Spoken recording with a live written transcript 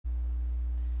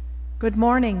Good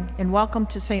morning and welcome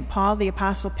to St. Paul the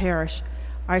Apostle Parish.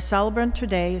 Our celebrant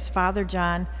today is Father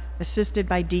John, assisted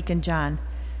by Deacon John.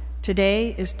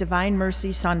 Today is Divine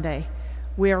Mercy Sunday.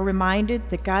 We are reminded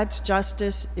that God's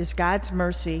justice is God's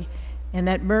mercy, and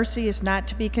that mercy is not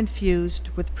to be confused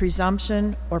with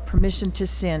presumption or permission to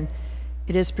sin.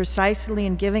 It is precisely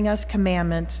in giving us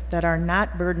commandments that are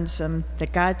not burdensome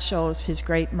that God shows his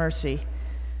great mercy.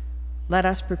 Let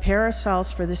us prepare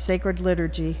ourselves for the sacred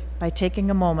liturgy by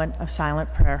taking a moment of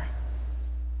silent prayer.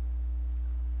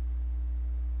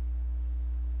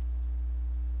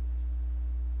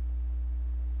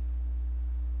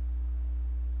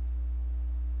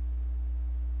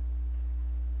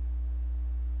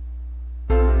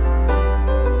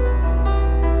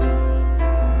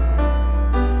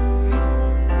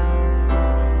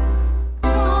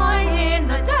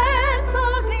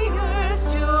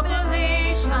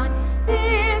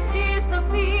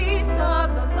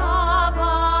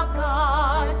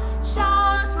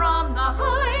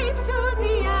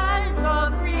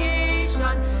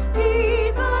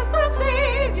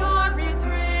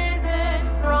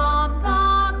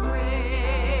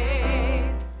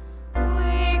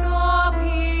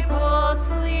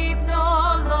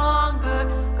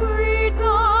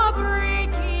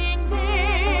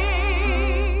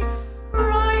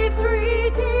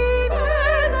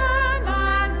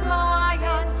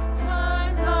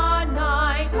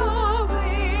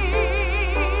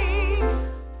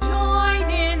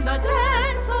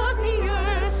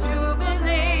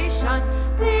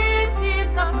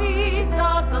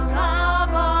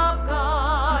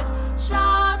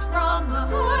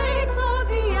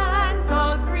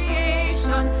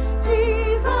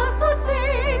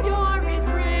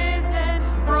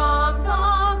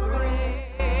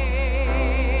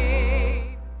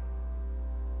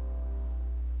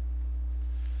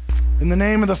 In the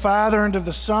name of the Father, and of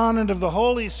the Son, and of the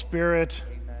Holy Spirit,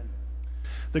 Amen.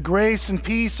 The grace and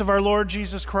peace of our Lord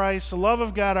Jesus Christ, the love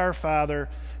of God our Father,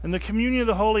 and the communion of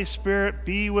the Holy Spirit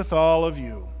be with all of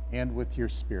you. And with your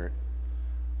spirit.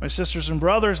 My sisters and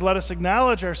brothers, let us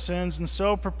acknowledge our sins and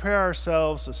so prepare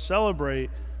ourselves to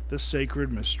celebrate the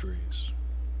sacred mysteries.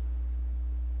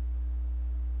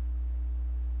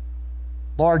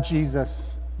 Lord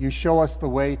Jesus, you show us the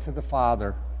way to the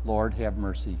Father. Lord, have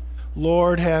mercy.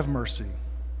 Lord, have mercy.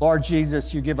 Lord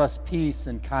Jesus, you give us peace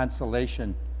and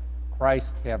consolation.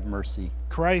 Christ, have mercy.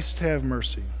 Christ, have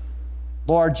mercy.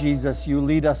 Lord Jesus, you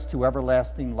lead us to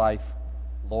everlasting life.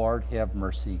 Lord, have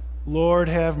mercy. Lord,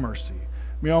 have mercy.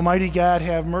 May Almighty God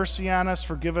have mercy on us,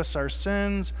 forgive us our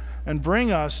sins, and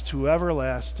bring us to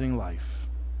everlasting life.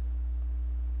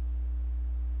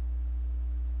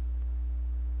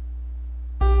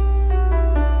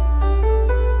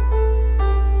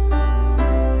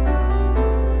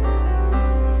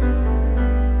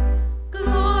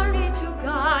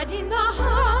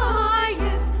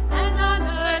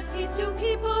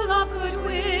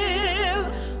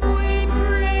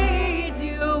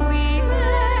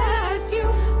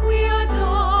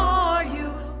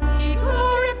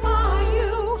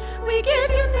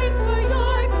 Give you thanks for your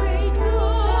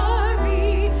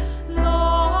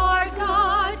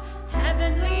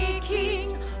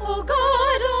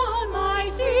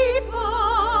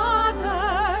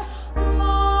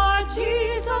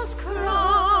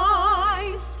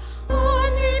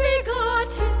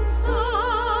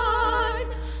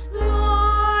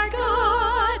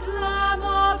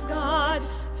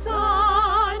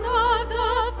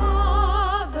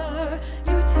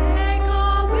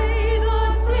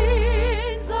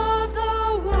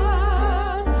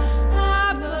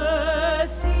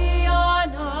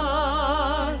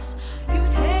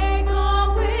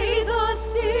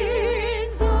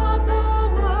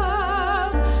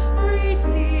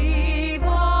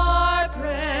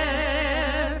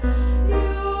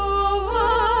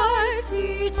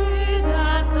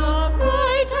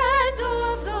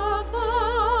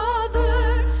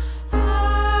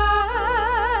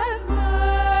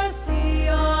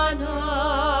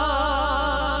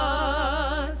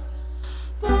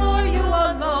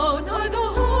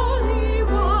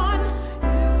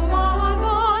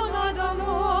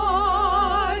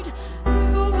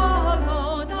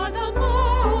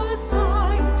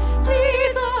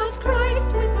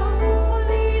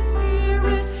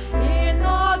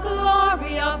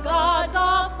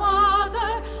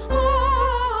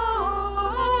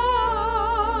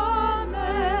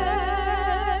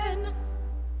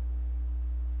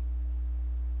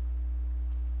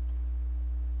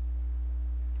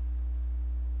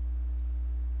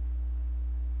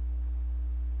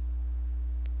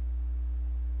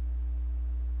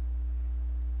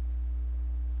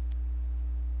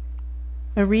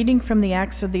A reading from the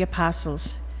Acts of the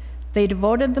Apostles. They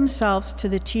devoted themselves to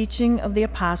the teaching of the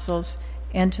apostles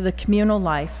and to the communal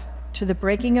life, to the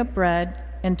breaking of bread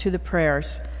and to the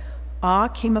prayers. Awe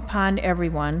came upon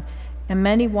everyone, and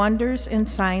many wonders and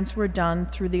signs were done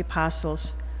through the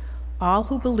apostles. All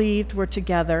who believed were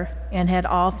together and had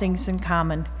all things in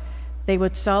common. They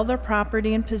would sell their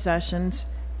property and possessions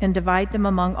and divide them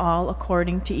among all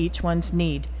according to each one's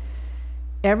need.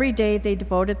 Every day they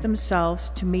devoted themselves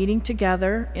to meeting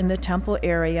together in the temple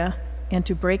area and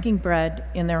to breaking bread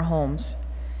in their homes.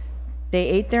 They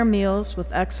ate their meals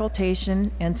with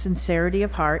exultation and sincerity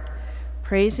of heart,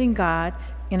 praising God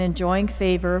and enjoying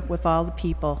favor with all the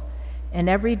people. And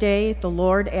every day the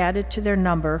Lord added to their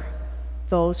number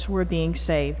those who were being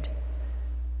saved.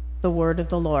 The word of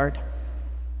the Lord.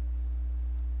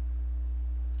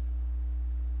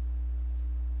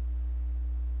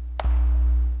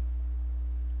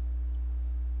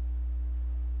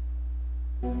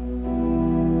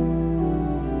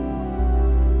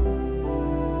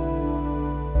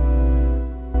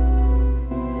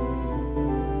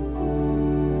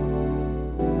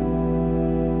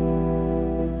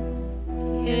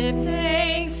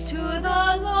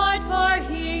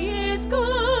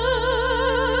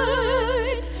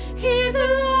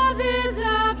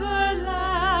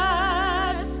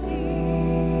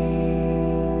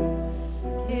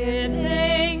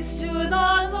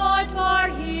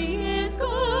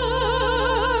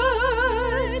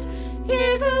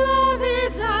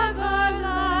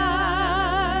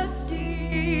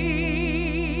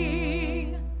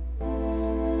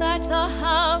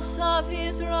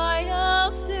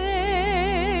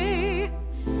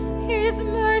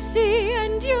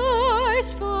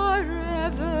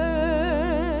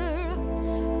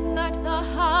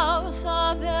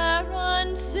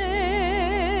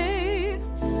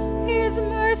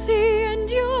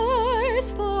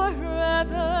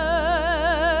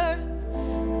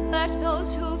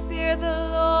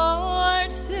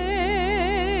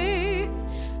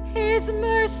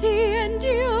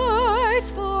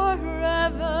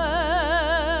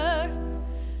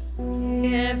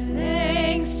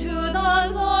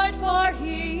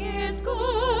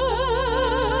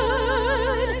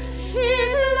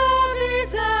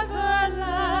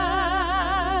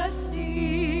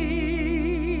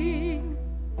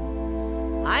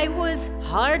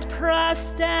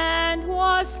 Hard-pressed and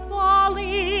was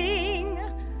falling,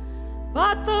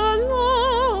 but the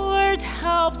Lord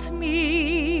helped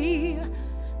me.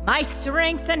 My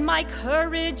strength and my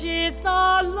courage is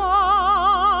the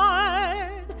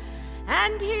Lord,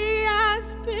 and He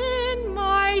has been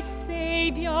my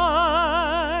Savior.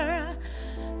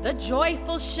 The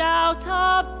joyful shout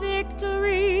of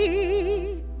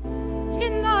victory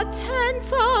in the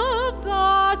tents of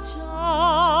the just.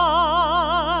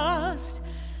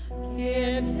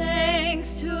 Give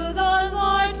thanks to the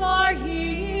Lord, for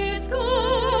He is good.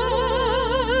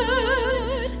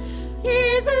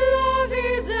 His love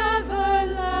is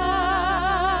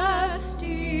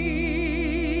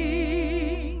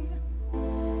everlasting.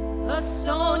 The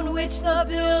stone which the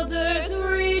builders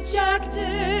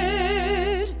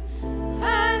rejected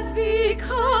has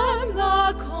become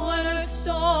the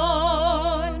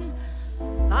cornerstone.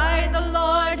 By the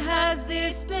Lord has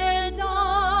this been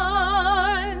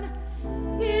done.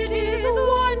 It is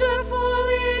wonderful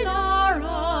in our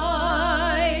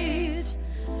eyes.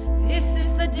 This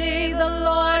is the day the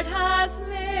Lord has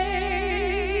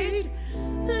made.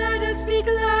 Let us be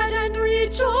glad and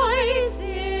rejoice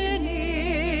in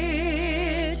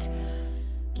it.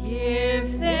 Give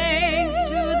thanks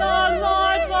to the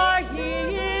Lord, for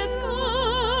He is good.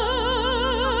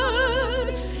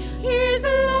 His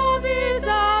love is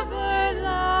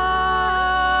everlasting.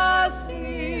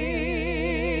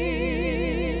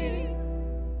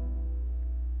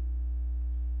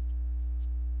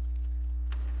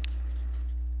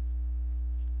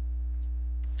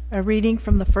 A reading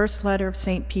from the first letter of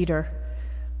St. Peter.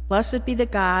 Blessed be the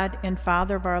God and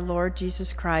Father of our Lord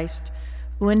Jesus Christ,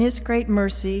 who in His great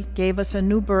mercy gave us a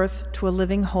new birth to a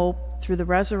living hope through the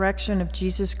resurrection of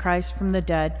Jesus Christ from the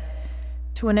dead,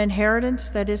 to an inheritance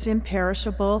that is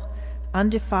imperishable,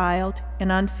 undefiled,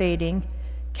 and unfading,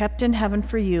 kept in heaven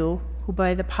for you, who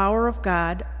by the power of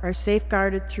God are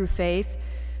safeguarded through faith,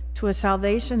 to a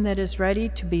salvation that is ready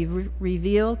to be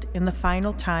revealed in the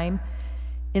final time.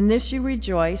 In this you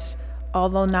rejoice,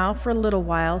 although now for a little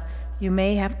while you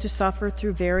may have to suffer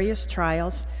through various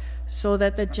trials, so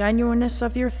that the genuineness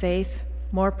of your faith,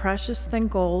 more precious than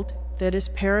gold, that is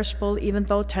perishable even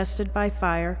though tested by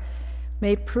fire,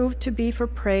 may prove to be for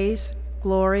praise,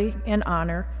 glory, and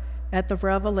honor at the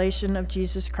revelation of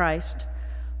Jesus Christ.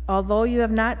 Although you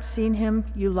have not seen Him,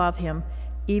 you love Him,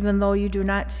 even though you do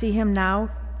not see him now,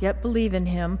 yet believe in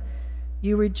him,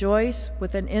 you rejoice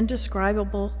with an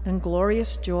indescribable and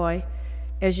glorious joy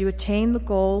as you attain the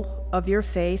goal of your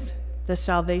faith, the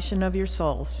salvation of your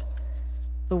souls.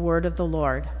 The word of the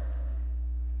Lord.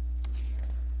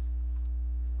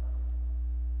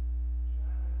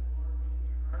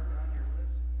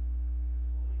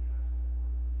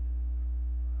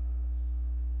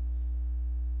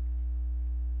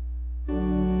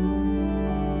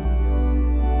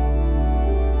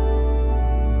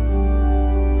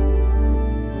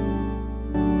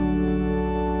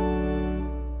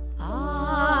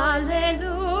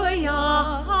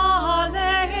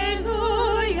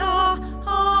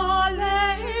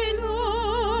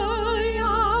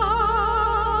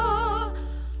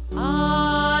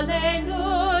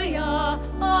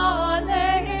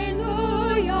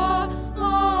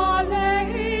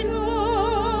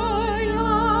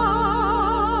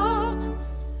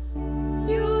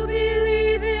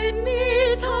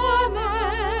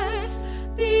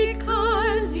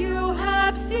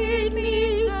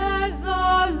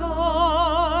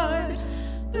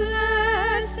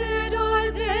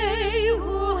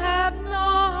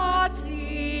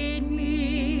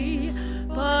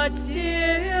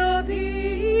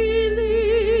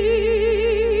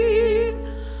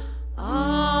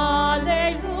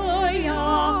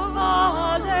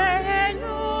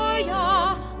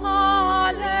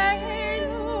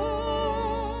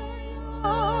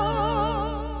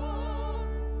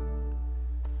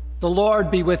 The Lord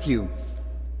be with you.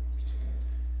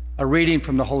 A reading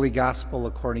from the Holy Gospel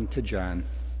according to John.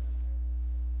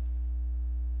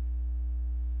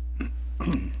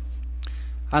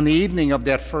 On the evening of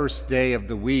that first day of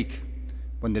the week,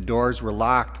 when the doors were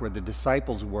locked where the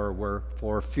disciples were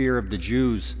for fear of the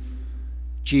Jews,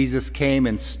 Jesus came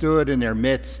and stood in their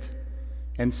midst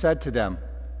and said to them,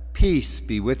 "Peace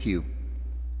be with you."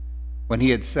 When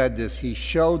he had said this, he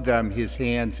showed them his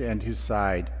hands and his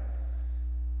side.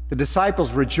 The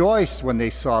disciples rejoiced when they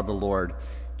saw the Lord.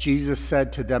 Jesus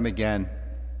said to them again,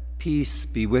 "Peace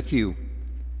be with you.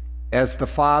 As the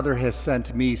Father has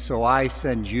sent me, so I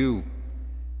send you."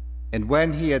 And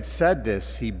when he had said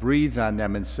this, he breathed on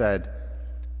them and said,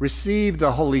 "Receive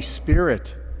the Holy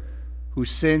Spirit.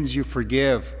 Whose sins you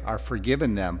forgive are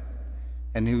forgiven them,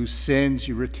 and whose sins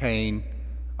you retain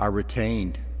are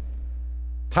retained."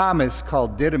 Thomas,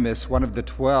 called Didymus, one of the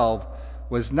 12,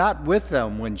 was not with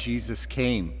them when Jesus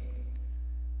came.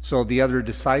 So the other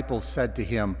disciples said to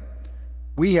him,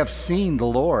 "We have seen the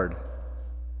Lord."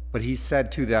 But he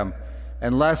said to them,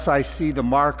 "Unless I see the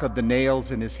mark of the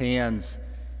nails in his hands,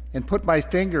 and put my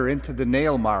finger into the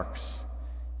nail marks,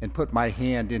 and put my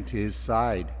hand into his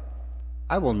side,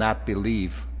 I will not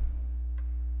believe."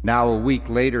 Now a week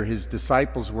later his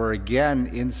disciples were again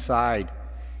inside,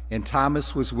 and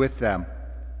Thomas was with them.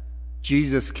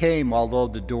 Jesus came, although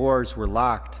the doors were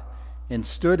locked, and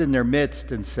stood in their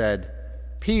midst and said,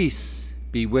 "Peace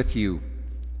be with you."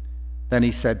 Then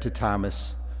he said to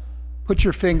Thomas, "Put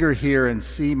your finger here and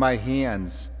see my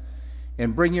hands,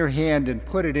 and bring your hand and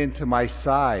put it into my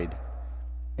side,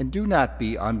 and do not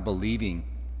be unbelieving,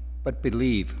 but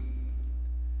believe."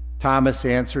 Thomas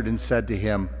answered and said to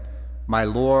him, "My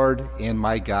Lord and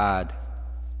my God."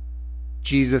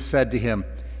 Jesus said to him,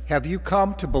 "Have you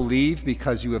come to believe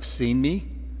because you have seen me?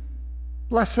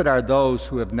 Blessed are those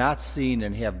who have not seen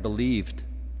and have believed."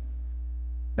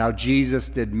 Now Jesus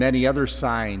did many other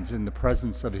signs in the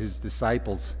presence of his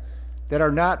disciples that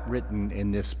are not written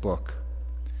in this book.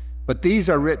 But these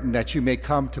are written that you may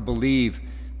come to believe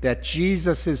that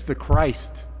Jesus is the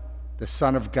Christ, the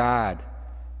Son of God,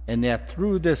 and that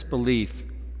through this belief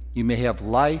you may have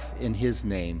life in his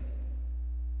name.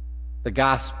 The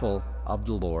Gospel of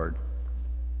the Lord.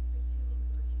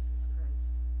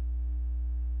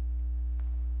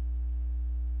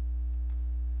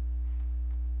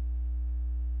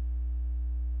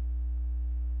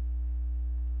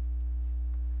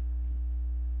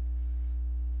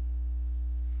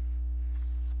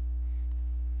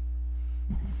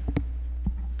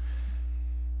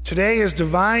 Today is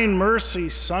Divine Mercy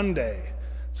Sunday.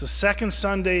 It's the second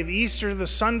Sunday of Easter. The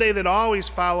Sunday that always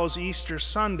follows Easter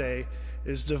Sunday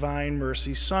is Divine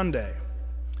Mercy Sunday.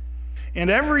 And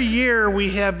every year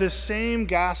we have this same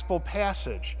gospel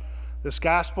passage. This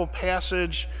gospel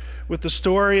passage with the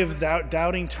story of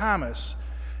Doubting Thomas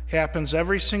happens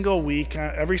every single week,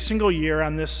 every single year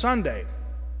on this Sunday.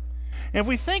 And if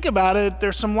we think about it,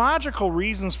 there's some logical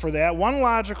reasons for that. One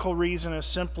logical reason is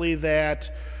simply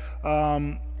that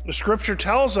the scripture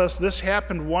tells us this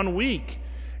happened 1 week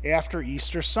after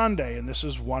Easter Sunday, and this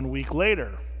is 1 week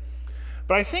later.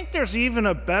 But I think there's even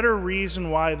a better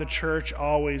reason why the church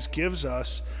always gives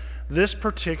us this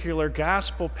particular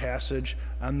gospel passage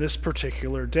on this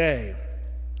particular day.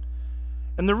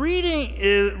 And the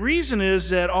reason is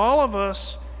that all of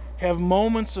us have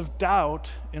moments of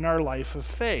doubt in our life of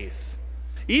faith.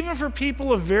 Even for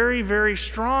people of very, very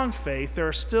strong faith, there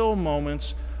are still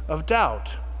moments of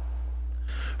doubt.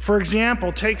 For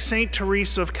example, take St.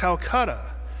 Teresa of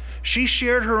Calcutta. She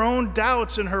shared her own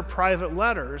doubts in her private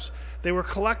letters. They were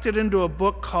collected into a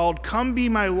book called Come Be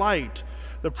My Light,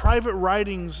 the private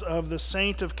writings of the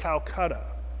Saint of Calcutta.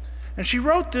 And she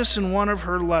wrote this in one of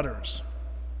her letters.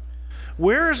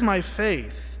 Where is my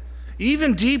faith?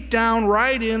 Even deep down,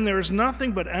 right in, there is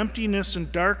nothing but emptiness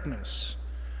and darkness.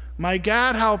 My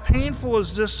God, how painful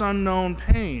is this unknown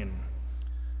pain?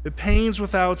 It pains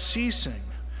without ceasing.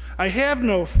 I have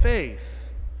no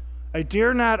faith. I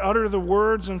dare not utter the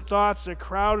words and thoughts that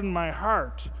crowd in my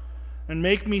heart and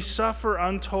make me suffer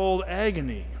untold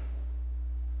agony.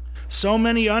 So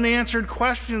many unanswered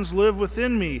questions live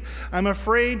within me. I'm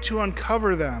afraid to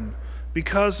uncover them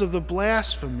because of the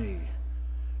blasphemy.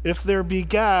 If there be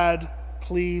God,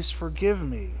 please forgive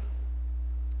me.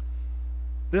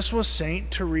 This was St.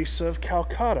 Teresa of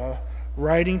Calcutta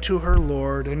writing to her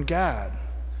Lord and God.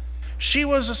 She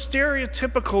was a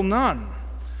stereotypical nun.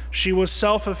 She was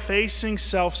self-effacing,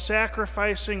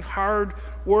 self-sacrificing,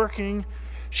 hard-working.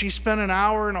 She spent an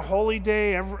hour in a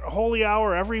holy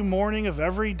hour every morning of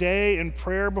every day in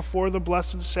prayer before the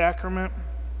Blessed Sacrament.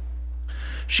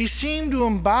 She seemed to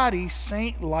embody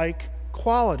saint-like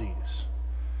qualities,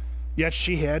 yet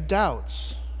she had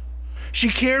doubts. She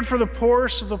cared for the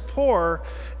poorest of the poor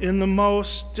in the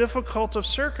most difficult of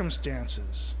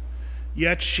circumstances,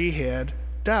 yet she had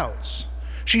doubts.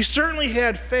 She certainly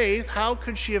had faith. How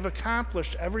could she have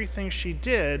accomplished everything she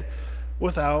did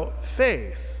without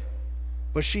faith?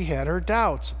 But she had her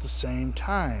doubts at the same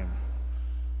time.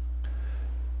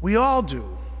 We all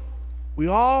do. We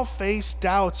all face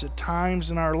doubts at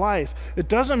times in our life. It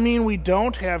doesn't mean we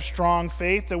don't have strong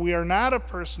faith, that we are not a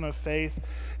person of faith.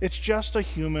 It's just a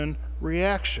human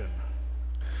reaction.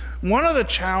 One of the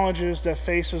challenges that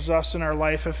faces us in our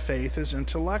life of faith is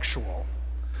intellectual.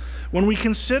 When we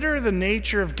consider the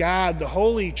nature of God, the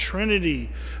Holy Trinity,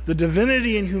 the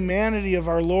divinity and humanity of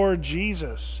our Lord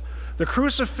Jesus, the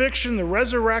crucifixion, the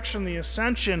resurrection, the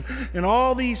ascension, and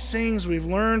all these things we've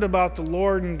learned about the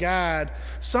Lord and God,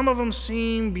 some of them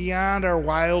seem beyond our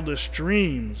wildest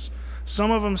dreams.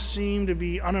 Some of them seem to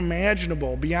be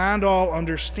unimaginable, beyond all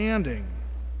understanding.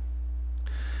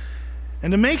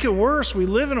 And to make it worse, we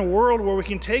live in a world where we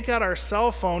can take out our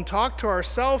cell phone, talk to our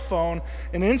cell phone,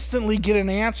 and instantly get an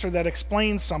answer that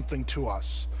explains something to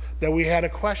us that we had a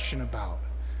question about.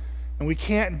 And we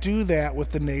can't do that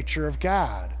with the nature of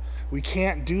God. We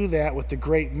can't do that with the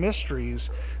great mysteries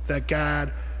that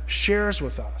God shares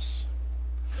with us.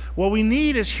 What we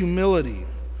need is humility,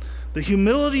 the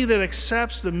humility that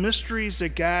accepts the mysteries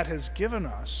that God has given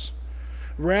us,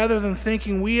 rather than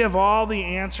thinking we have all the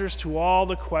answers to all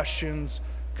the questions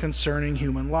concerning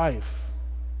human life.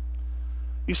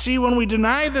 You see, when we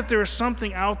deny that there is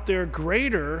something out there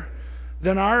greater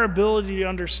than our ability to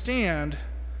understand,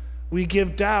 we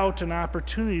give doubt an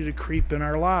opportunity to creep in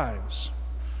our lives.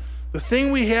 The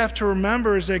thing we have to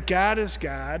remember is that God is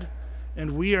God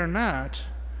and we are not,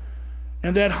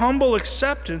 and that humble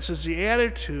acceptance is the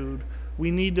attitude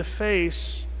we need to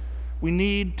face. We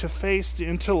need to face the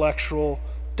intellectual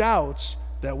doubts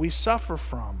that we suffer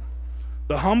from.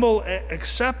 The humble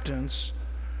acceptance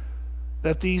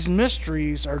that these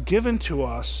mysteries are given to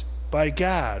us by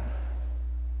God.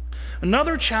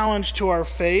 Another challenge to our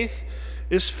faith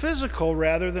is physical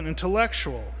rather than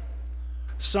intellectual.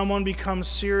 Someone becomes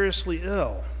seriously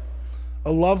ill.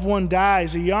 A loved one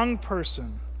dies. A young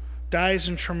person dies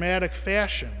in traumatic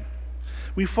fashion.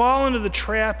 We fall into the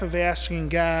trap of asking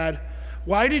God,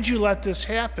 why did you let this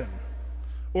happen?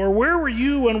 Or where were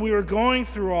you when we were going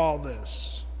through all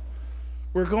this?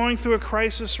 We're going through a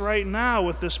crisis right now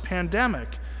with this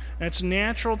pandemic, and it's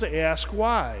natural to ask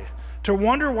why, to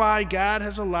wonder why God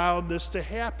has allowed this to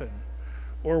happen,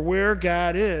 or where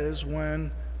God is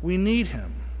when we need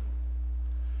him.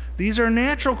 These are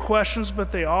natural questions,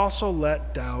 but they also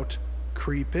let doubt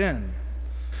creep in.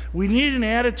 We need an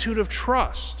attitude of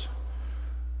trust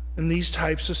in these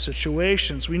types of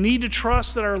situations. We need to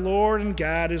trust that our Lord and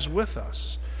God is with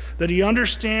us, that he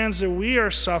understands that we are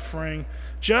suffering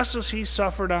just as he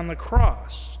suffered on the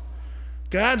cross.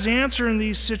 God's answer in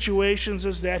these situations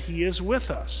is that he is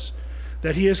with us,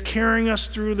 that he is carrying us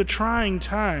through the trying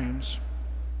times,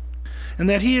 and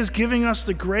that he is giving us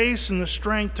the grace and the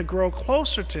strength to grow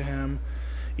closer to him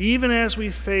even as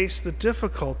we face the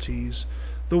difficulties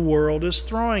the world is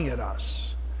throwing at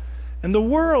us. And the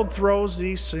world throws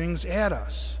these things at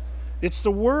us. It's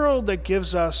the world that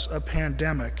gives us a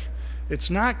pandemic. It's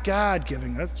not God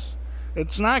giving us.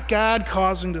 It's not God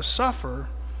causing to suffer.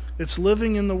 It's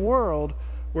living in the world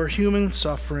where human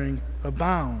suffering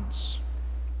abounds.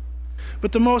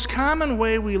 But the most common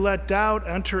way we let doubt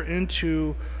enter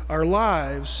into our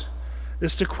lives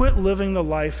is to quit living the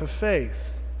life of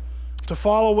faith, to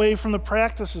fall away from the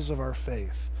practices of our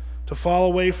faith, to fall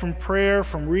away from prayer,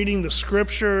 from reading the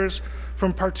scriptures,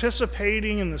 from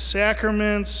participating in the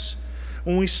sacraments.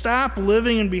 When we stop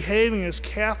living and behaving as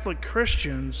Catholic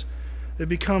Christians, it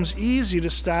becomes easy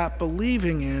to stop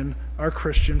believing in our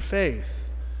Christian faith.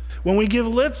 When we give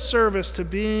lip service to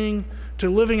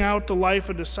living out the life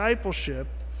of discipleship,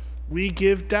 we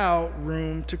give doubt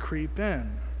room to creep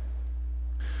in.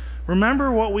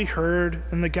 Remember what we heard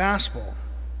in the gospel.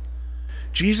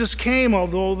 Jesus came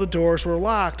although the doors were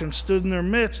locked and stood in their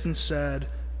midst and said,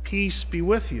 "Peace be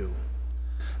with you."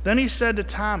 Then he said to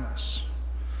Thomas,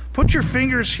 "Put your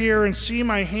fingers here and see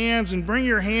my hands, and bring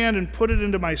your hand and put it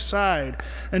into my side.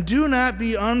 And do not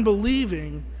be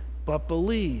unbelieving, but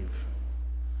believe."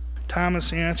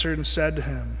 Thomas answered and said to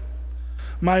him,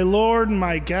 "My Lord and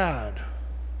my God."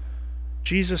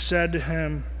 Jesus said to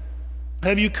him,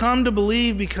 "Have you come to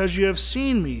believe because you have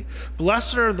seen me?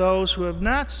 Blessed are those who have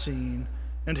not seen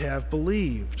and have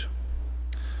believed."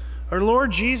 Our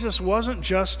Lord Jesus wasn't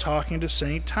just talking to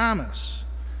St. Thomas.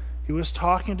 He was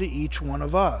talking to each one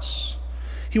of us.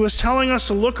 He was telling us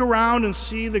to look around and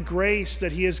see the grace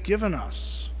that he has given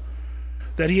us,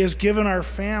 that he has given our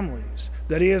families,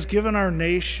 that he has given our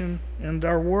nation and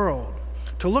our world,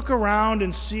 to look around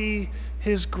and see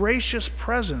his gracious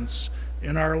presence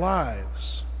in our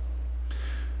lives.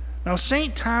 Now,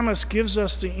 St. Thomas gives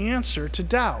us the answer to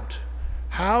doubt,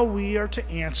 how we are to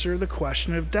answer the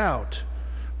question of doubt.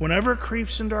 Whenever it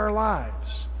creeps into our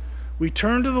lives, we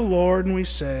turn to the Lord and we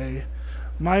say,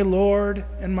 "My Lord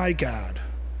and my God,"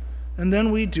 and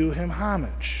then we do him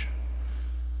homage.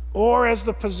 Or as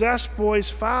the possessed boy's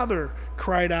father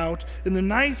cried out in the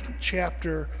 9th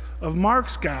chapter of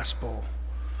Mark's Gospel,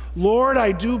 "Lord,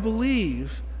 I do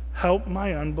believe, help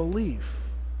my unbelief.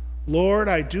 Lord,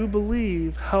 I do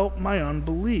believe, help my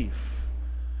unbelief."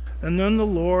 And then the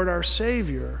Lord, our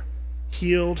Savior,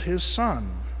 healed his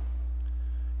son.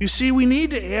 You see, we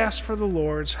need to ask for the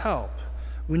Lord's help.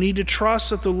 We need to trust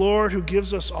that the Lord, who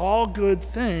gives us all good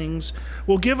things,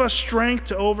 will give us strength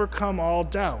to overcome all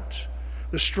doubt,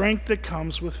 the strength that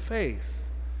comes with faith.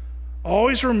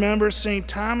 Always remember, St.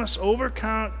 Thomas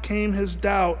overcame his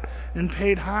doubt and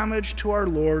paid homage to our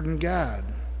Lord and God.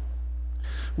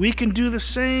 We can do the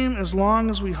same as long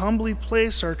as we humbly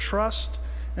place our trust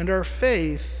and our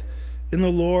faith in the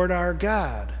Lord our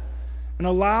God and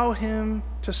allow him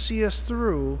to see us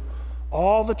through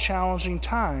all the challenging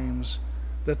times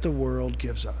that the world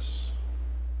gives us.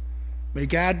 May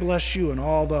God bless you and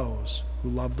all those who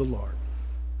love the Lord.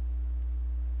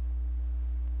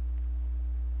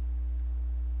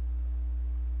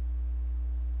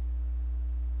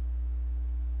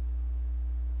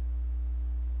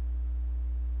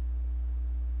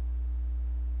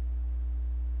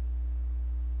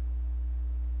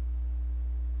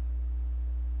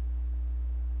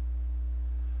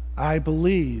 I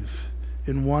believe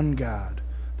in one God,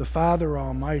 the Father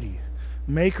Almighty,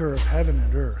 maker of heaven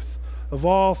and earth, of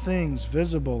all things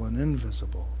visible and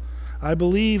invisible. I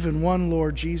believe in one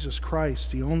Lord Jesus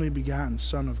Christ, the only begotten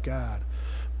Son of God,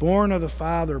 born of the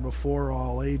Father before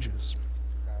all ages.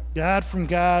 God from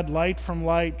God, light from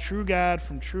light, true God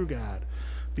from true God,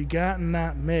 begotten,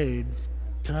 not made,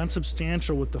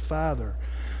 consubstantial with the Father.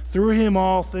 Through him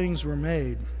all things were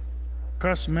made.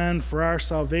 Pressed men for our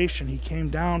salvation, he came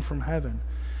down from heaven,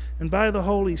 and by the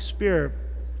Holy Spirit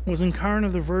was incarnate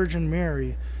of the Virgin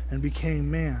Mary and became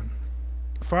man.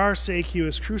 For our sake he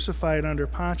was crucified under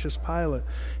Pontius Pilate.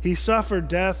 He suffered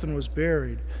death and was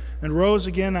buried, and rose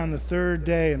again on the third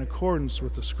day in accordance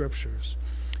with the Scriptures.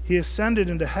 He ascended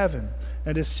into heaven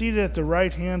and is seated at the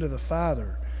right hand of the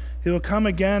Father. He will come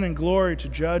again in glory to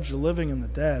judge the living and the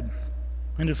dead,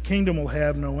 and his kingdom will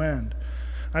have no end.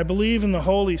 I believe in the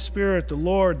Holy Spirit, the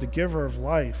Lord, the giver of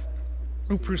life,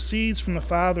 who proceeds from the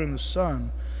Father and the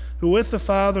Son, who with the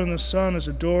Father and the Son is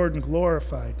adored and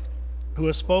glorified, who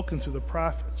has spoken through the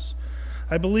prophets.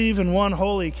 I believe in one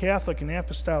holy Catholic and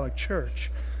apostolic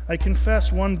church. I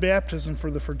confess one baptism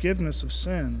for the forgiveness of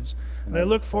sins, and I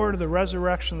look forward to the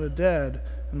resurrection of the dead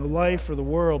and the life of the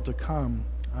world to come.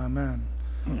 Amen.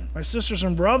 My sisters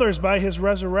and brothers, by his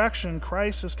resurrection,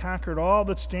 Christ has conquered all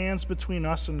that stands between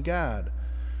us and God.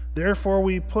 Therefore,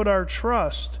 we put our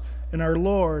trust in our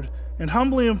Lord and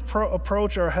humbly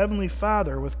approach our Heavenly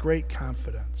Father with great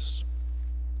confidence.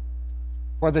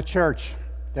 For the Church,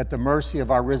 that the mercy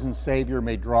of our risen Savior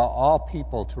may draw all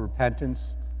people to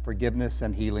repentance, forgiveness,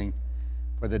 and healing.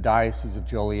 For the Diocese of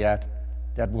Joliet,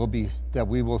 that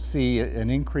we will see an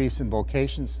increase in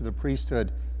vocations to the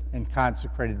priesthood and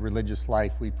consecrated religious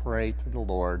life, we pray to the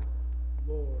Lord.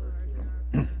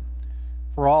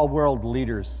 For all world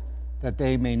leaders, that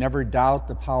they may never doubt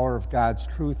the power of God's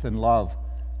truth and love,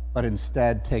 but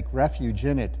instead take refuge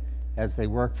in it as they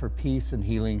work for peace and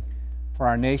healing. For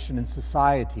our nation and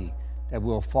society, that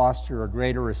will foster a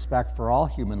greater respect for all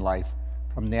human life,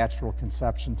 from natural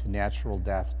conception to natural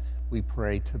death, we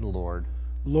pray to the Lord.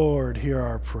 Lord, hear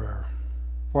our prayer.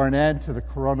 For an end to the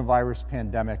coronavirus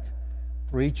pandemic,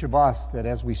 for each of us, that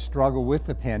as we struggle with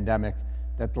the pandemic,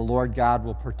 that the Lord God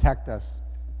will protect us,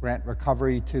 grant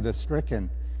recovery to the stricken,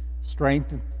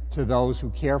 strength to those who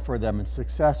care for them, and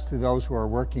success to those who are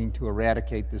working to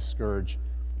eradicate this scourge,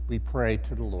 we pray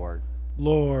to the Lord.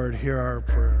 Lord, hear our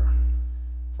prayer.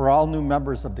 For all new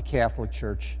members of the Catholic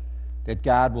Church, that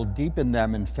God will deepen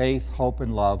them in faith, hope,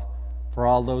 and love. For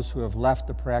all those who have left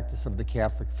the practice of the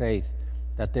Catholic faith,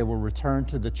 that they will return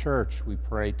to the Church, we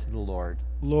pray to the Lord.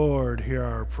 Lord, hear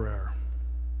our prayer.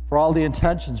 For all the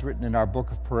intentions written in our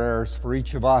book of prayers, for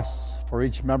each of us, for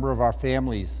each member of our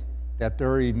families, that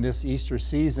during this Easter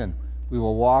season we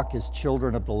will walk as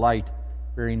children of the light,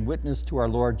 bearing witness to our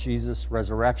Lord Jesus'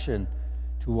 resurrection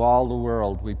to all the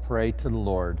world, we pray to the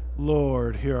Lord.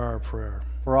 Lord, hear our prayer.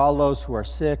 For all those who are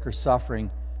sick or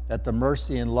suffering, that the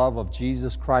mercy and love of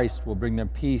Jesus Christ will bring them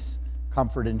peace,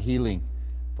 comfort, and healing.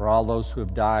 For all those who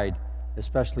have died,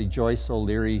 especially Joyce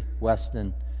O'Leary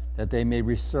Weston, that they may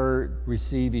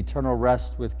receive eternal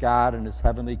rest with God in his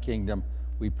heavenly kingdom,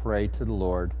 we pray to the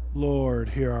Lord. Lord,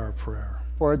 hear our prayer.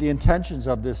 For the intentions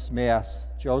of this Mass,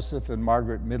 Joseph and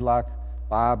Margaret Midlock,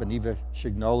 Bob and Eva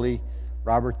Shignoli,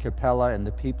 Robert Capella, and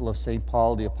the people of St.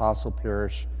 Paul the Apostle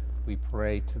Parish, we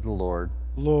pray to the Lord.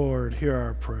 Lord, hear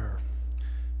our prayer.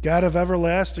 God of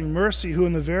everlasting mercy, who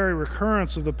in the very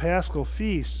recurrence of the Paschal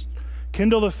feast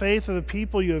kindle the faith of the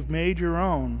people you have made your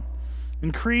own,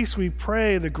 increase, we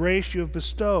pray, the grace you have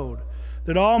bestowed,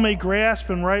 that all may grasp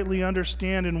and rightly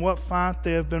understand in what font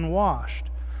they have been washed,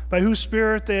 by whose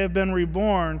Spirit they have been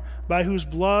reborn, by whose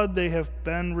blood they have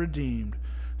been redeemed.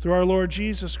 Through our Lord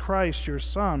Jesus Christ, your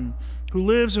Son, who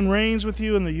lives and reigns with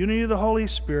you in the unity of the Holy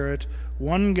Spirit,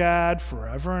 one God,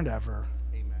 forever and ever.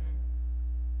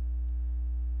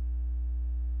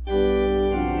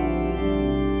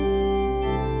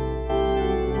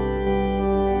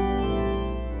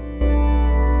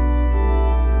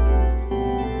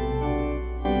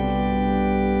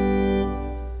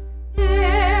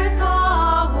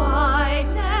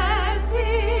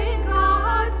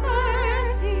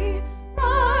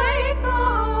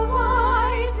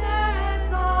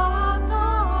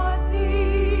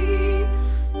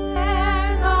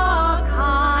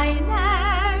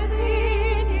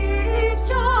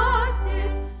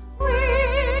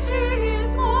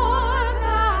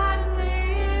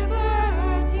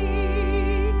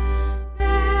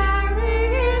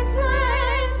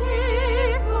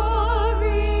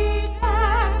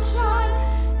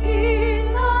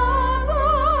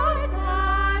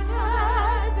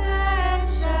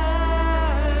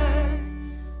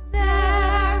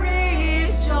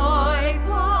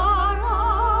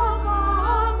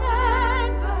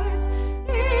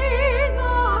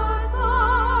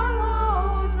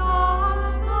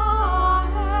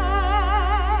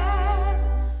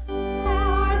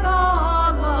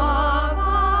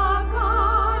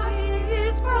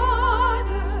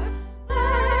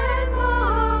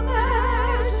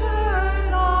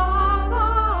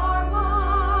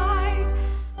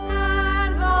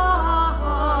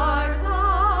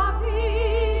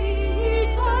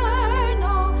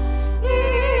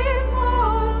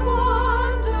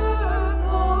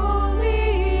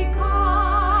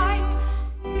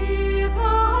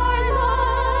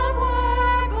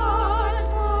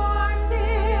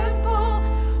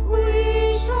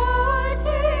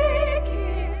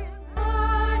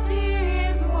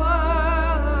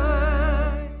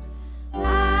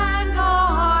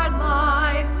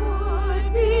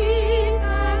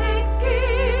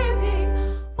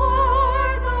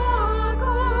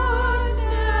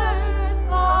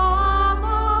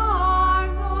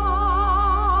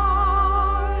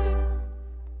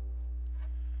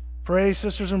 Pray,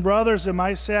 sisters and brothers, that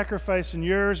my sacrifice and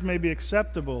yours may be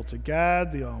acceptable to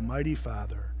God, the Almighty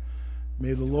Father.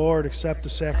 May the Lord accept the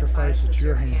sacrifice at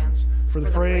your hands for the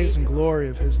praise and glory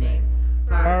of his name,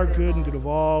 for our good and good of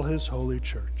all his holy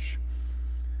church.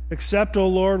 Accept, O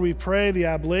Lord, we pray, the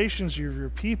oblations of your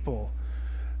people,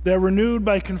 that renewed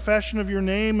by confession of your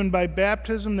name and by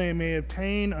baptism they may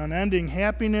obtain unending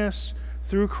happiness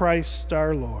through Christ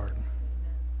our Lord.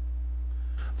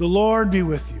 The Lord be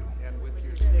with you. And with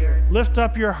your spirit. Lift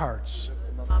up your hearts.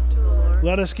 Up to the Lord.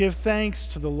 Let us give thanks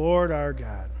to the Lord our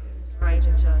God. Right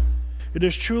and just. It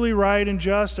is truly right and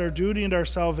just, our duty and our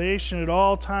salvation at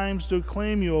all times to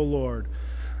acclaim you, O Lord.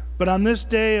 But on this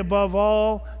day, above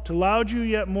all, to laud you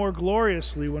yet more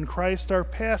gloriously when Christ our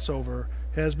Passover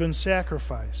has been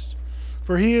sacrificed.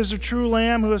 For he is the true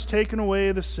Lamb who has taken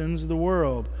away the sins of the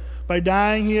world. By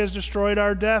dying he has destroyed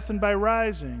our death, and by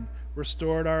rising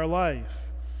restored our life.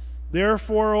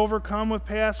 Therefore, overcome with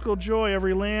paschal joy,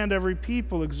 every land, every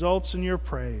people exults in your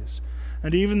praise.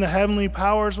 And even the heavenly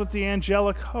powers with the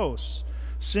angelic hosts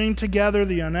sing together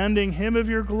the unending hymn of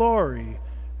your glory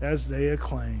as they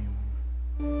acclaim.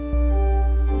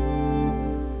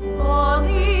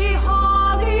 Holy,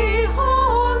 holy,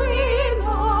 holy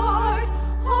Lord,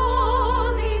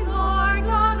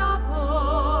 God of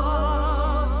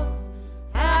hosts.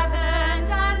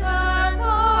 Heaven and earth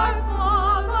are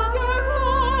full of your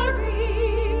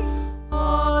glory.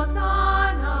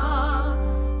 Hosanna,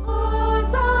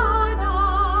 Hosanna,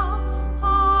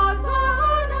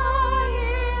 Hosanna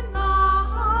in the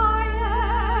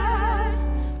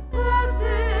highest.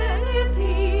 Blessed is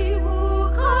he who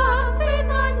comes in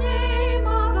the name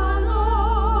of the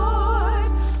Lord.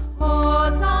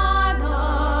 Hosanna,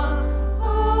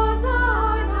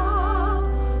 Hosanna,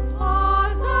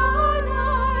 Hosanna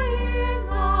in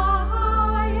the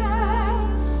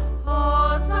highest.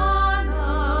 Hosanna,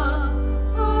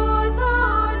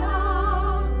 Hosanna,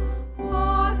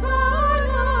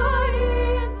 Hosanna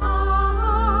in the highest.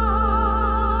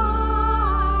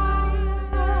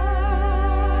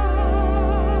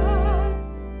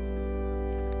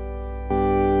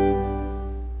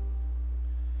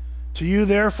 To you,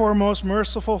 therefore, most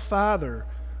merciful Father,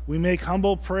 we make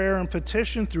humble prayer and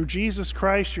petition through Jesus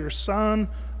Christ, your Son,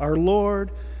 our Lord,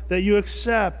 that you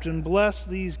accept and bless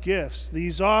these gifts,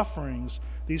 these offerings,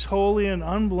 these holy and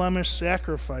unblemished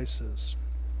sacrifices,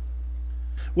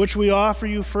 which we offer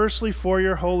you firstly for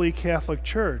your holy Catholic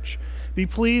Church. Be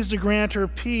pleased to grant her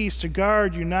peace, to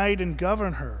guard, unite, and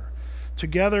govern her,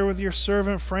 together with your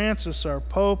servant Francis, our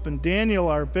Pope, and Daniel,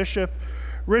 our Bishop,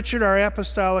 Richard, our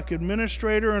apostolic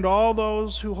administrator, and all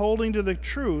those who, holding to the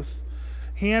truth,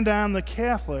 hand on the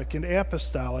Catholic and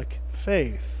apostolic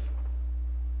faith.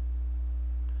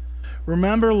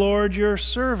 Remember, Lord, your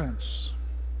servants.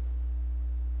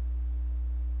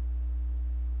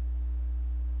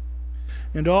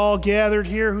 And all gathered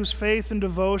here whose faith and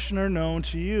devotion are known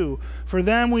to you. For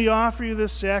them we offer you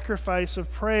this sacrifice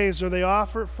of praise, or they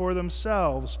offer it for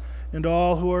themselves and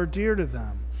all who are dear to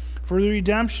them, for the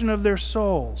redemption of their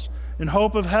souls, in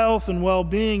hope of health and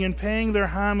well-being, and paying their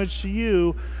homage to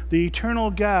you, the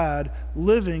eternal God,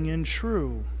 living and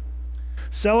true.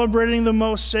 Celebrating the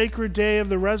most sacred day of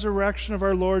the resurrection of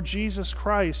our Lord Jesus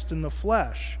Christ in the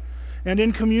flesh, and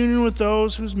in communion with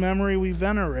those whose memory we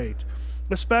venerate,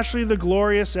 especially the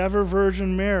glorious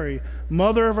ever-Virgin Mary,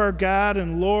 Mother of our God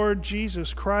and Lord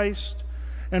Jesus Christ,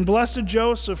 and blessed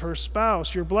Joseph, her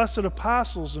spouse, your blessed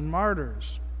apostles and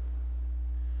martyrs,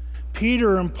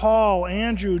 Peter and Paul,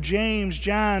 Andrew, James,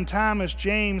 John, Thomas,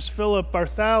 James, Philip,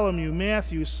 Bartholomew,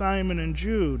 Matthew, Simon, and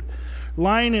Jude,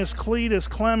 Linus, Cletus,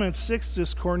 Clement,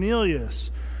 Sixtus,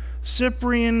 Cornelius,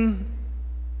 Cyprian,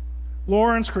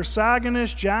 Lawrence,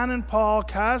 Chrysogonus, John and Paul,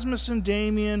 Cosmas and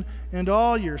Damian, and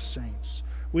all your saints.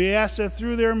 We ask that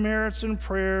through their merits and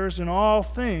prayers in all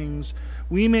things,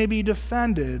 we may be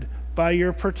defended by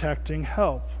your protecting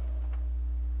help.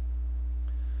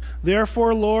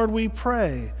 Therefore, Lord, we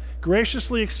pray,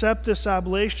 graciously accept this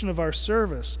oblation of our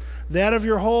service, that of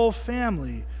your whole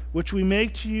family, which we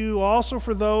make to you also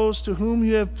for those to whom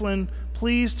you have been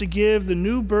pleased to give the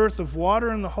new birth of water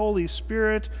and the Holy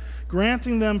Spirit,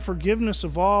 granting them forgiveness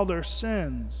of all their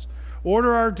sins.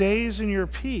 Order our days in your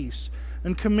peace,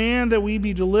 and command that we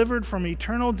be delivered from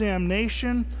eternal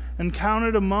damnation and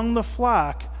counted among the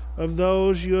flock of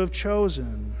those you have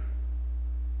chosen.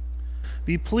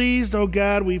 Be pleased, O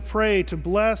God, we pray, to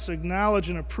bless, acknowledge,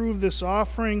 and approve this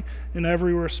offering in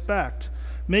every respect.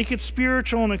 Make it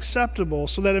spiritual and acceptable,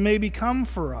 so that it may become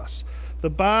for us the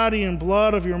body and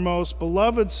blood of your most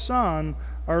beloved Son,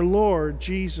 our Lord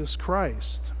Jesus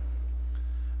Christ.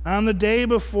 On the day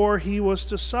before he was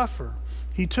to suffer,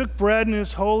 he took bread in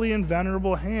his holy and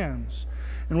venerable hands,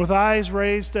 and with eyes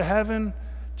raised to heaven,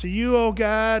 to you, O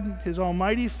God, his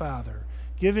almighty Father,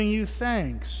 giving you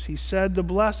thanks, he said the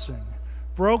blessing,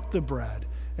 broke the bread,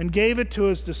 and gave it to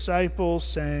his disciples,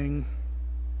 saying,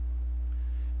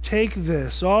 "Take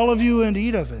this, all of you, and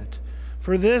eat of it,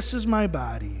 for this is my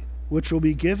body, which will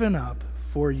be given up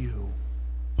for you."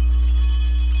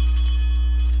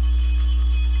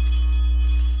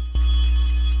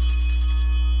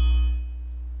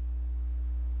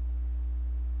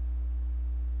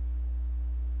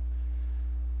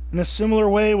 In a similar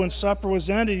way, when supper was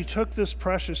ended, he took this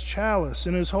precious chalice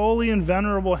in his holy and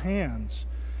venerable hands,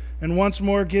 and once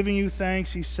more giving you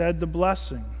thanks, he said the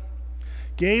blessing,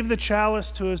 gave the chalice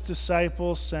to his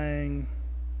disciples, saying,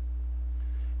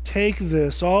 "Take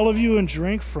this, all of you, and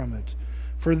drink from it,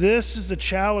 for this is the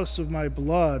chalice of my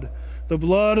blood, the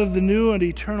blood of the new and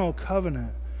eternal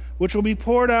covenant, which will be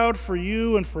poured out for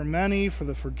you and for many for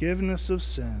the forgiveness of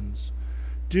sins.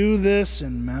 Do this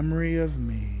in memory of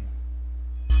me."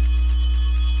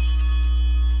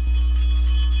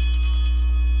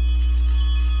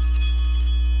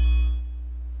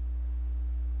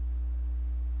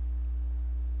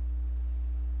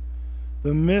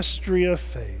 The mystery of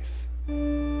faith. We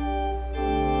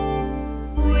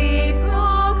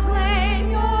proclaim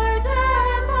your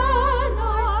death, O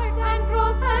Lord, and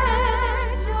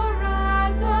profess your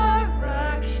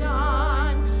resurrection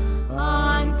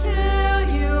until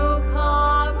you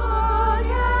come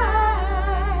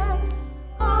again.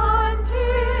 Until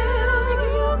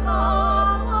you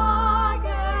come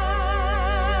again.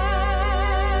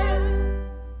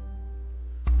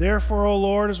 Therefore, O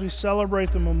Lord, as we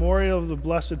celebrate the memorial of the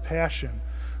Blessed Passion,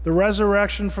 the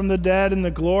resurrection from the dead, and the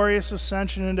glorious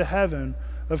ascension into heaven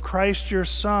of Christ your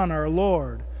Son, our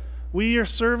Lord, we, your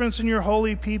servants and your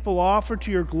holy people, offer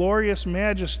to your glorious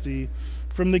majesty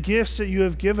from the gifts that you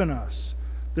have given us,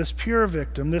 this pure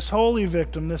victim, this holy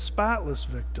victim, this spotless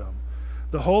victim,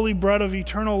 the holy bread of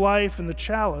eternal life and the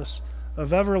chalice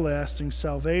of everlasting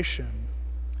salvation.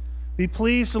 Be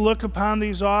pleased to look upon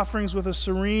these offerings with a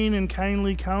serene and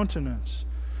kindly countenance,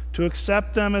 to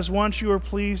accept them as once you were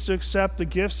pleased to accept the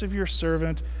gifts of your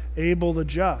servant Abel the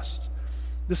just,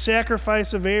 the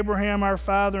sacrifice of Abraham our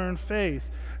father in faith,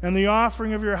 and the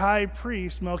offering of your high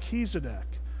priest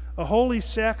Melchizedek, a holy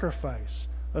sacrifice,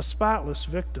 a spotless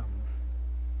victim.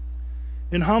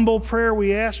 In humble prayer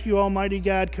we ask you, Almighty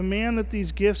God, command that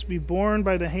these gifts be borne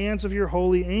by the hands of your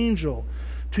holy angel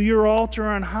to your altar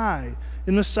on high,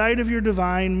 in the sight of your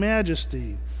divine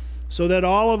majesty, so that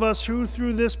all of us who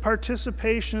through this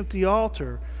participation at the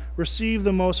altar receive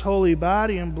the most holy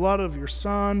body and blood of your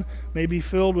Son may be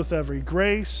filled with every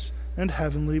grace and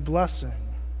heavenly blessing.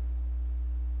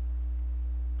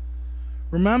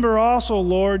 Remember also,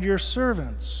 Lord, your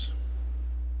servants,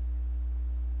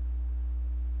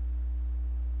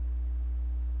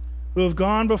 who have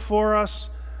gone before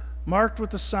us, marked with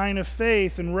the sign of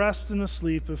faith, and rest in the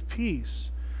sleep of peace.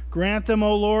 Grant them,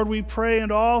 O Lord, we pray,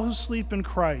 and all who sleep in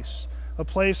Christ, a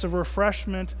place of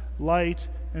refreshment, light,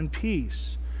 and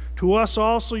peace. To us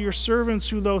also, your servants,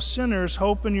 who though sinners,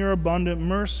 hope in your abundant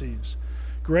mercies,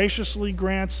 graciously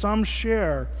grant some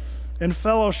share and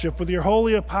fellowship with your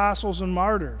holy apostles and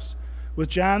martyrs, with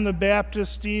John the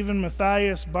Baptist, Stephen,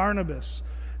 Matthias, Barnabas,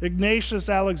 Ignatius,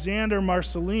 Alexander,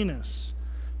 Marcellinus,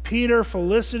 Peter,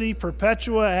 Felicity,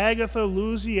 Perpetua, Agatha,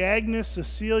 Lucy, Agnes,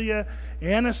 Cecilia,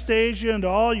 Anastasia, and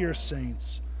all your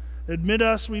saints. Admit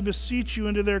us, we beseech you,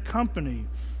 into their company,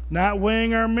 not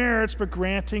weighing our merits, but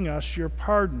granting us your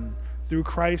pardon, through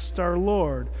Christ our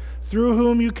Lord, through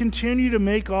whom you continue to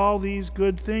make all these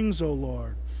good things, O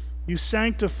Lord. You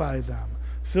sanctify them,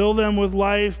 fill them with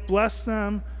life, bless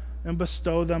them, and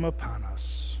bestow them upon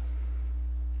us.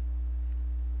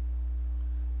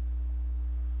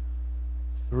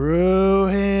 Through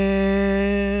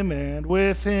him, and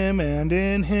with him, and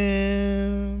in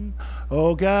him,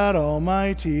 O God,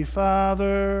 Almighty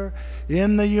Father,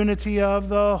 in the unity of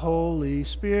the Holy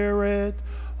Spirit,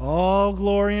 all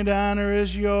glory and honor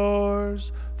is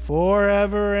yours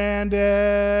forever and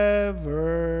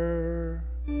ever.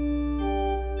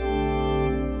 Amen,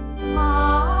 amen,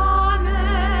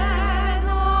 amen,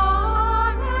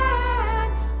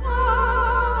 amen,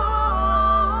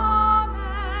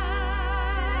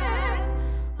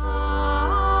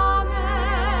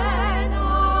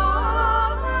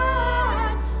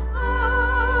 amen.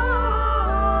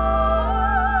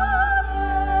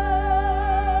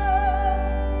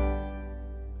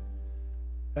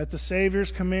 At the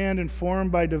Savior's command,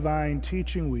 informed by divine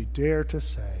teaching, we dare to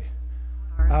say,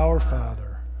 Our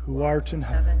Father, who art in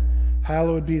heaven,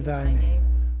 hallowed be thy name.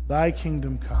 Thy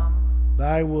kingdom come,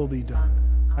 thy will be done,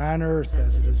 on earth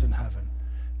as it is in heaven.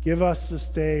 Give us this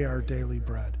day our daily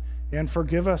bread, and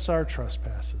forgive us our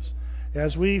trespasses,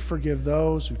 as we forgive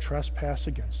those who trespass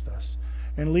against us.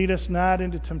 And lead us not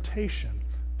into temptation,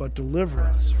 but deliver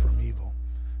us from evil.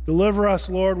 Deliver us,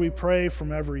 Lord, we pray,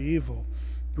 from every evil.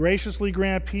 Graciously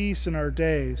grant peace in our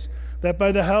days, that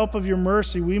by the help of your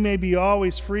mercy we may be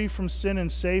always free from sin and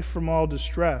safe from all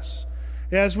distress,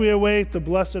 as we await the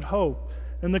blessed hope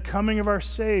and the coming of our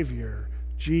Savior,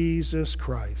 Jesus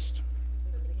Christ.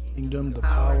 The kingdom, the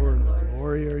power, and the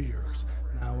glory are yours,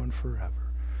 now and forever.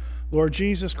 Lord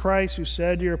Jesus Christ, who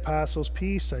said to your apostles,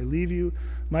 "Peace I leave you,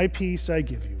 my peace I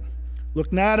give you,"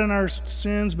 look not on our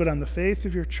sins, but on the faith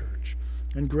of your church,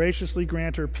 and graciously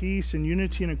grant her peace and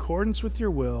unity in accordance with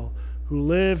your will, who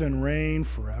live and reign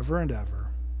forever and ever.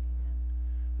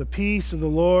 The peace of the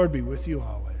Lord be with you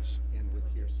always. And with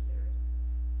your spirit.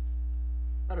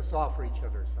 Let us offer each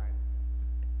other a sign.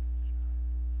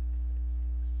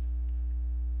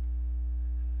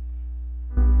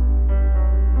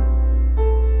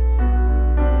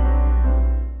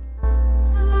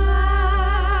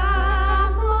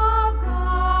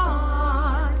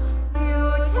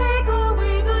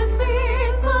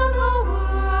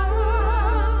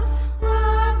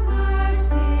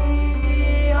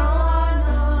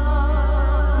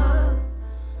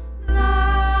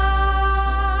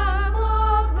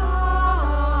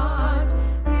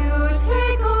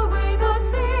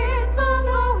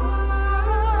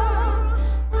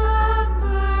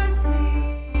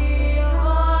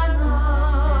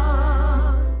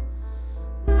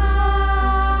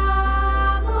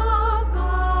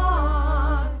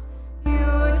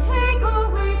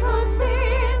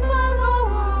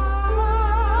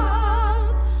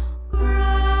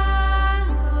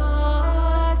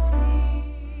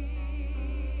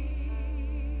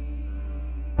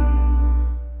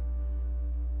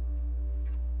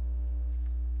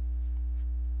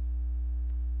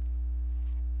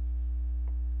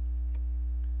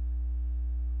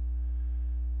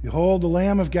 Behold the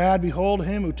Lamb of God, behold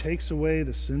him who takes away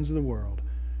the sins of the world.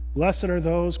 Blessed are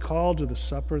those called to the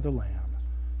supper of the Lamb.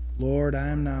 Lord, I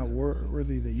am not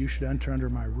worthy that you should enter under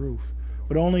my roof,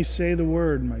 but only say the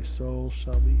word, and my soul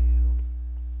shall be healed.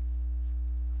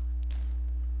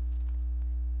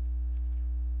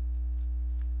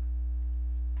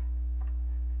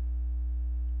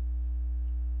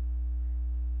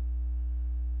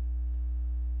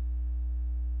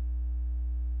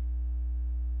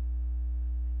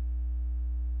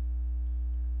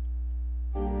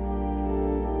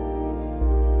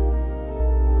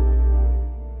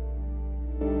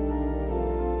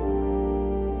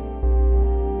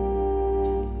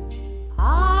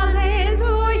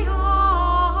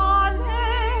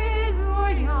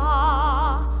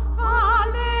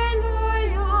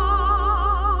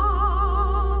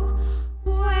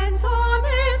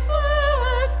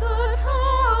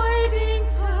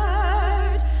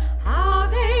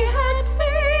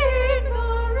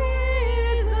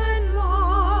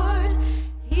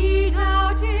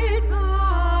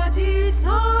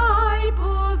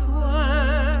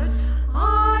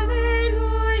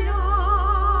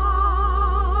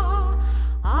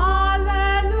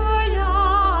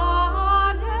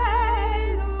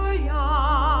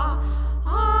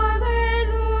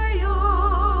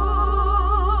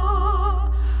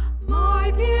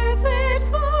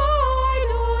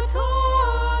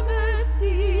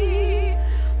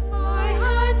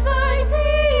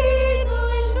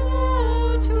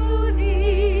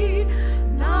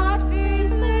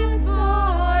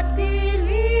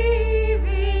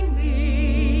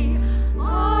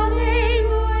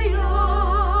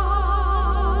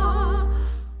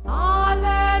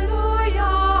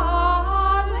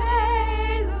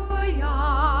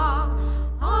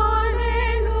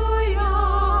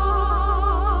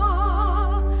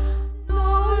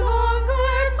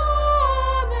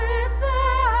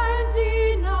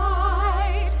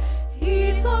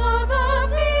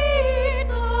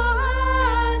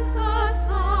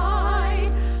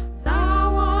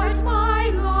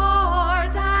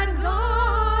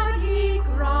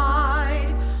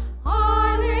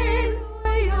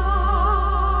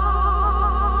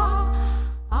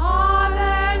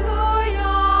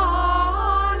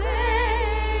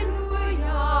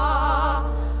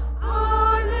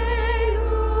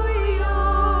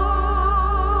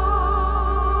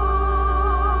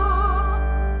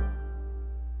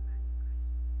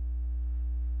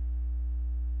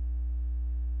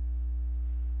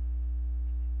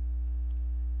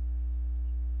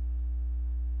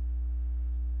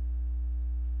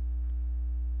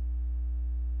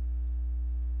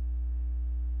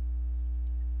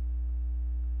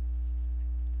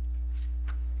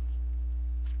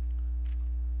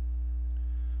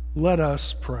 Let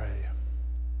us pray.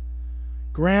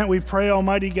 Grant, we pray,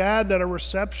 Almighty God, that our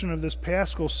reception of this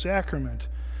Paschal sacrament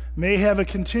may have a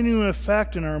continuing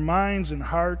effect in our minds and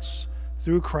hearts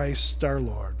through Christ our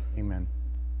Lord. Amen.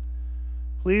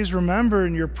 Please remember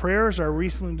in your prayers our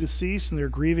recently deceased and their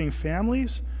grieving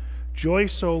families,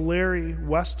 Joyce O'Leary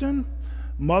Weston,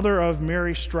 mother of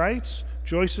Mary Streitz.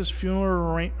 Joyce's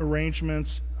funeral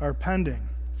arrangements are pending.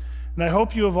 And I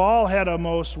hope you have all had a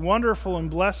most wonderful and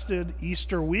blessed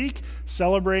Easter week,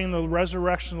 celebrating the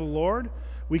resurrection of the Lord.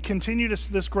 we continue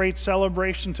this great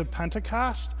celebration to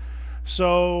Pentecost.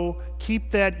 So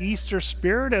keep that Easter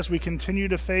spirit as we continue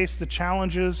to face the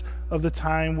challenges of the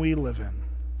time we live in.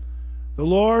 The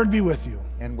Lord be with you.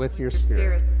 And with your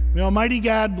spirit. May Almighty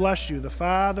God bless you, the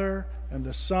Father, and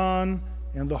the Son,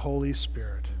 and the Holy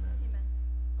Spirit. Amen.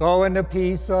 Go in the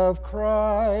peace of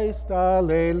Christ.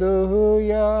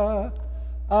 Alleluia.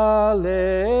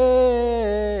 Alleluia.